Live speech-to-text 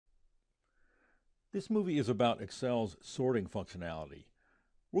This movie is about Excel's sorting functionality.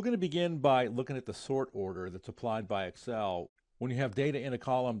 We're going to begin by looking at the sort order that's applied by Excel when you have data in a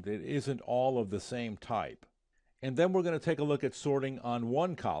column that isn't all of the same type. And then we're going to take a look at sorting on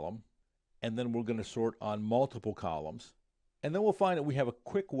one column, and then we're going to sort on multiple columns. And then we'll find that we have a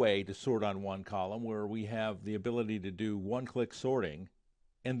quick way to sort on one column where we have the ability to do one-click sorting,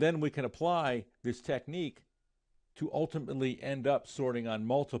 and then we can apply this technique to ultimately end up sorting on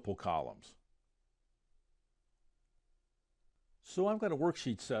multiple columns. So I've got a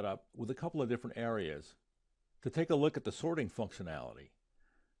worksheet set up with a couple of different areas to take a look at the sorting functionality.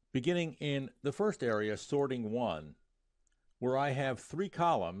 Beginning in the first area, sorting 1, where I have 3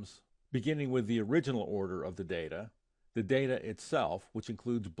 columns beginning with the original order of the data itself, which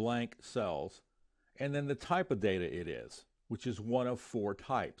includes blank cells, and then the type of data it is, which is one of 4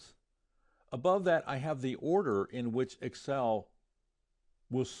 types. Above that, I have the order in which Excel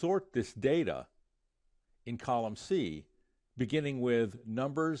will sort this data in column C, beginning with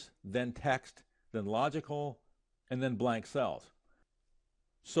numbers, then text, then logical, and then blank cells.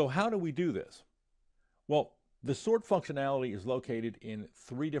 So how do we do this? Well, the sort functionality is located in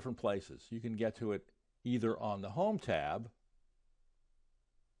 3 different places. You can get to it either on the Home tab,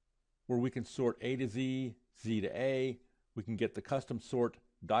 where we can sort A to Z, Z to A. We can get the custom sort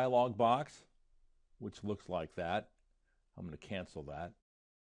dialog box, which looks like that. I'm going to cancel that.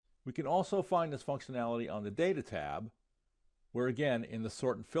 We can also find this functionality on the Data tab, where again, in the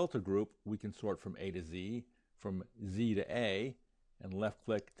sort and filter group, we can sort from A to Z, from Z to A, and left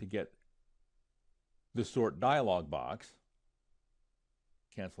click to get the sort dialog box.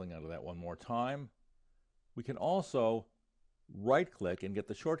 Canceling out of that one more time. We can also right click and get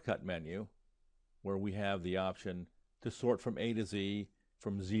the shortcut menu, where we have the option to sort from A to Z,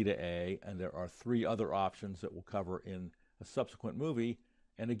 from Z to A, and there are 3 other options that we'll cover in a subsequent movie.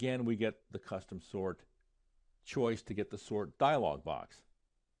 And again, we get the custom sort choice to get the sort dialog box.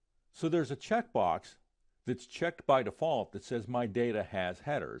 So there's a checkbox that's checked by default that says my data has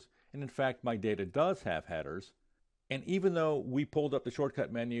headers. And in fact, my data does have headers. And even though we pulled up the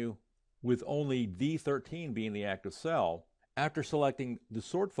shortcut menu with only D13 being the active cell, after selecting the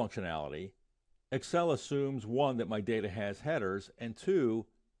sort functionality, Excel assumes 1, that my data has headers, and 2,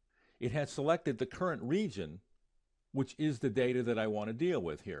 it has selected the current region, which is the data that I want to deal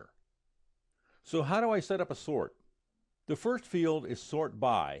with here. So how do I set up a sort? The first field is sort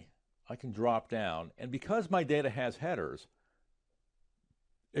by. I can drop down, and because my data has headers,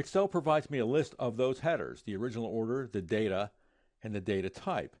 Excel provides me a list of those headers, the original order, the data, and the data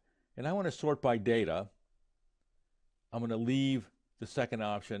type. And I want to sort by data. I'm going to leave the second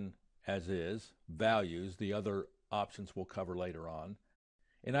option as is, values. The other options we'll cover later on.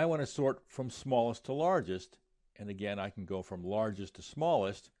 And I want to sort from smallest to largest. And again, I can go from largest to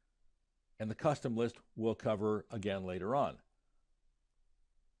smallest. And the custom list we'll cover again later on.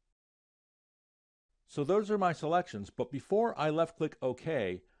 So those are my selections, but before I left-click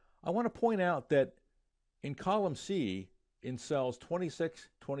OK, I want to point out that in column C, in cells 26,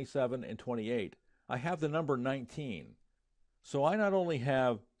 27, and 28, I have the number 19. So I not only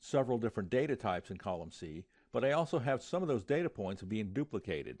have several different data types in column C, but I also have some of those data points being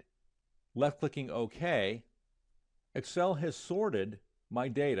duplicated. Left-clicking OK, Excel has sorted my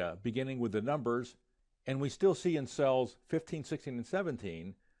data beginning with the numbers, and we still see in cells 15, 16, and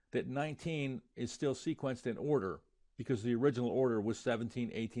 17 that 19 is still sequenced in order because the original order was 17,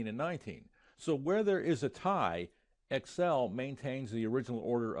 18, and 19. So where there is a tie, Excel maintains the original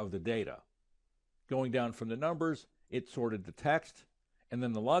order of the data. Going down from the numbers, it sorted the text, and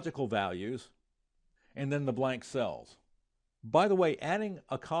then the logical values, and then the blank cells. By the way, adding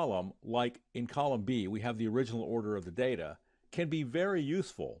a column, like in column B, we have the original order of the data, can be very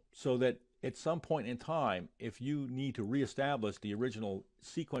useful so that at some point in time, if you need to reestablish the original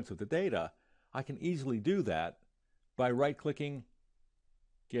sequence of the data, I can easily do that by right-clicking,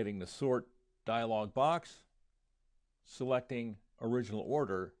 getting the sort dialog box, selecting original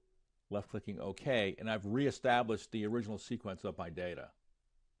order, left-clicking OK, and I've reestablished the original sequence of my data.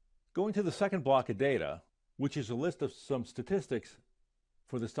 Going to the second block of data, which is a list of some statistics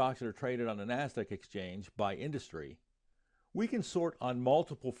for the stocks that are traded on the NASDAQ exchange by industry, we can sort on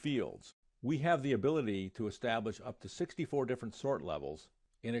multiple fields. We have the ability to establish up to 64 different sort levels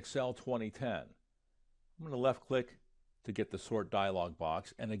in Excel 2010. I'm going to left-click to get the sort dialog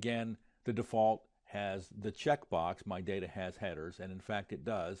box, and again, the default has the checkbox, my data has headers, and in fact it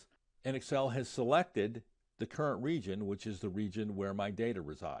does. And Excel has selected the current region, which is the region where my data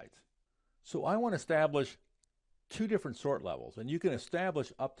resides. So I want to establish 2 different sort levels, and you can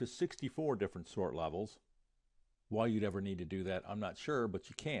establish up to 64 different sort levels. Why you'd ever need to do that, I'm not sure, but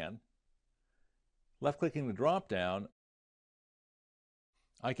you can. Left-clicking the drop-down,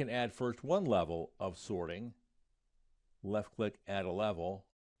 I can add first one level of sorting, left-click, add a level,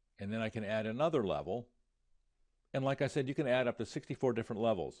 and then I can add another level. And like I said, you can add up to 64 different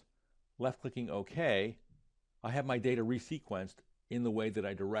levels. Left-clicking OK, I have my data resequenced in the way that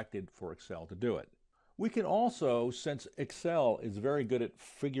I directed for Excel to do it. We can also, since Excel is very good at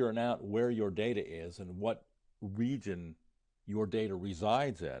figuring out where your data is and what region your data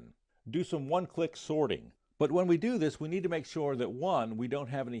resides in, do some one-click sorting. But when we do this, we need to make sure that one, we don't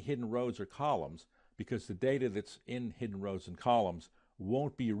have any hidden rows or columns, because the data that's in hidden rows and columns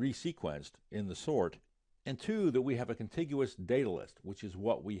won't be resequenced in the sort. And two, that we have a contiguous data list, which is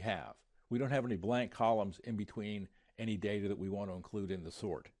what we have. We don't have any blank columns in between any data that we want to include in the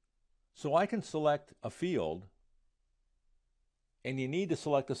sort. So I can select a field, and you need to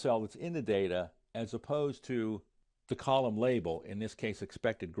select a cell that's in the data as opposed to the column label, in this case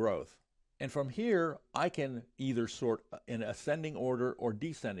expected growth. And from here, I can either sort in ascending order or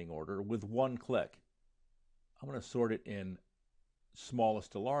descending order with one click. I'm going to sort it in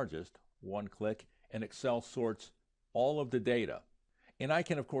smallest to largest, one click, and Excel sorts all of the data. And I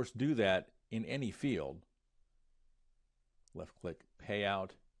can, of course, do that in any field. Left click,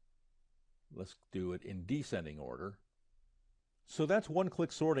 payout. Let's do it in descending order. So that's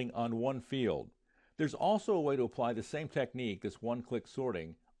one-click sorting on one field. There's also a way to apply the same technique, this one-click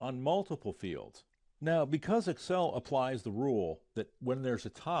sorting, on multiple fields. Now, because Excel applies the rule that when there's a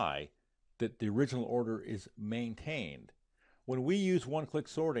tie, that the original order is maintained, when we use one-click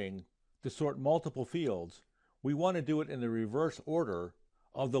sorting to sort multiple fields, we want to do it in the reverse order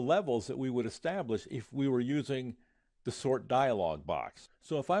of the levels that we would establish if we were using the sort dialog box.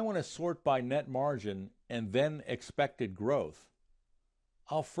 So if I want to sort by net margin and then expected growth,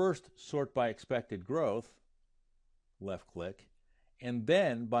 I'll first sort by expected growth, left click, and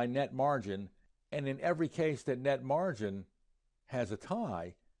then by net margin, and in every case that net margin has a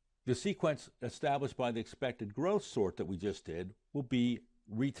tie, the sequence established by the expected growth sort that we just did will be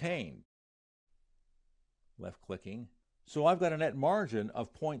retained. Left clicking. So I've got a net margin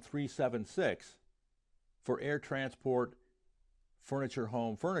of 0.376 for air transport, furniture,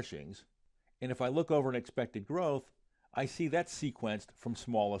 home furnishings. And if I look over an expected growth, I see that's sequenced from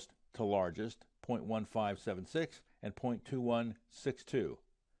smallest to largest, 0.1576 and 0.2162.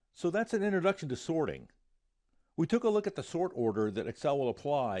 So that's an introduction to sorting. We took a look at the sort order that Excel will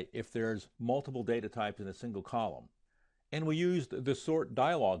apply if there's multiple data types in a single column. And we used the sort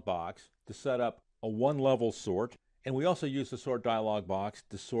dialog box to set up a one-level sort. And we also used the sort dialog box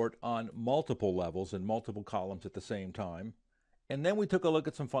to sort on multiple levels and multiple columns at the same time. And then we took a look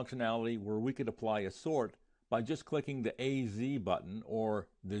at some functionality where we could apply a sort by just clicking the AZ button, or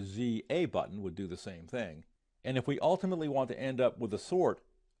the ZA button would do the same thing. And if we ultimately want to end up with a sort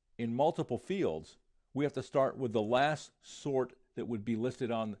in multiple fields, we have to start with the last sort that would be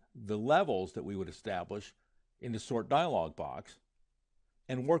listed on the levels that we would establish in the sort dialog box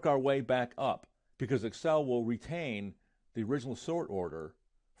and work our way back up, because Excel will retain the original sort order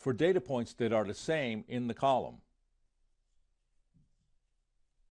for data points that are the same in the column.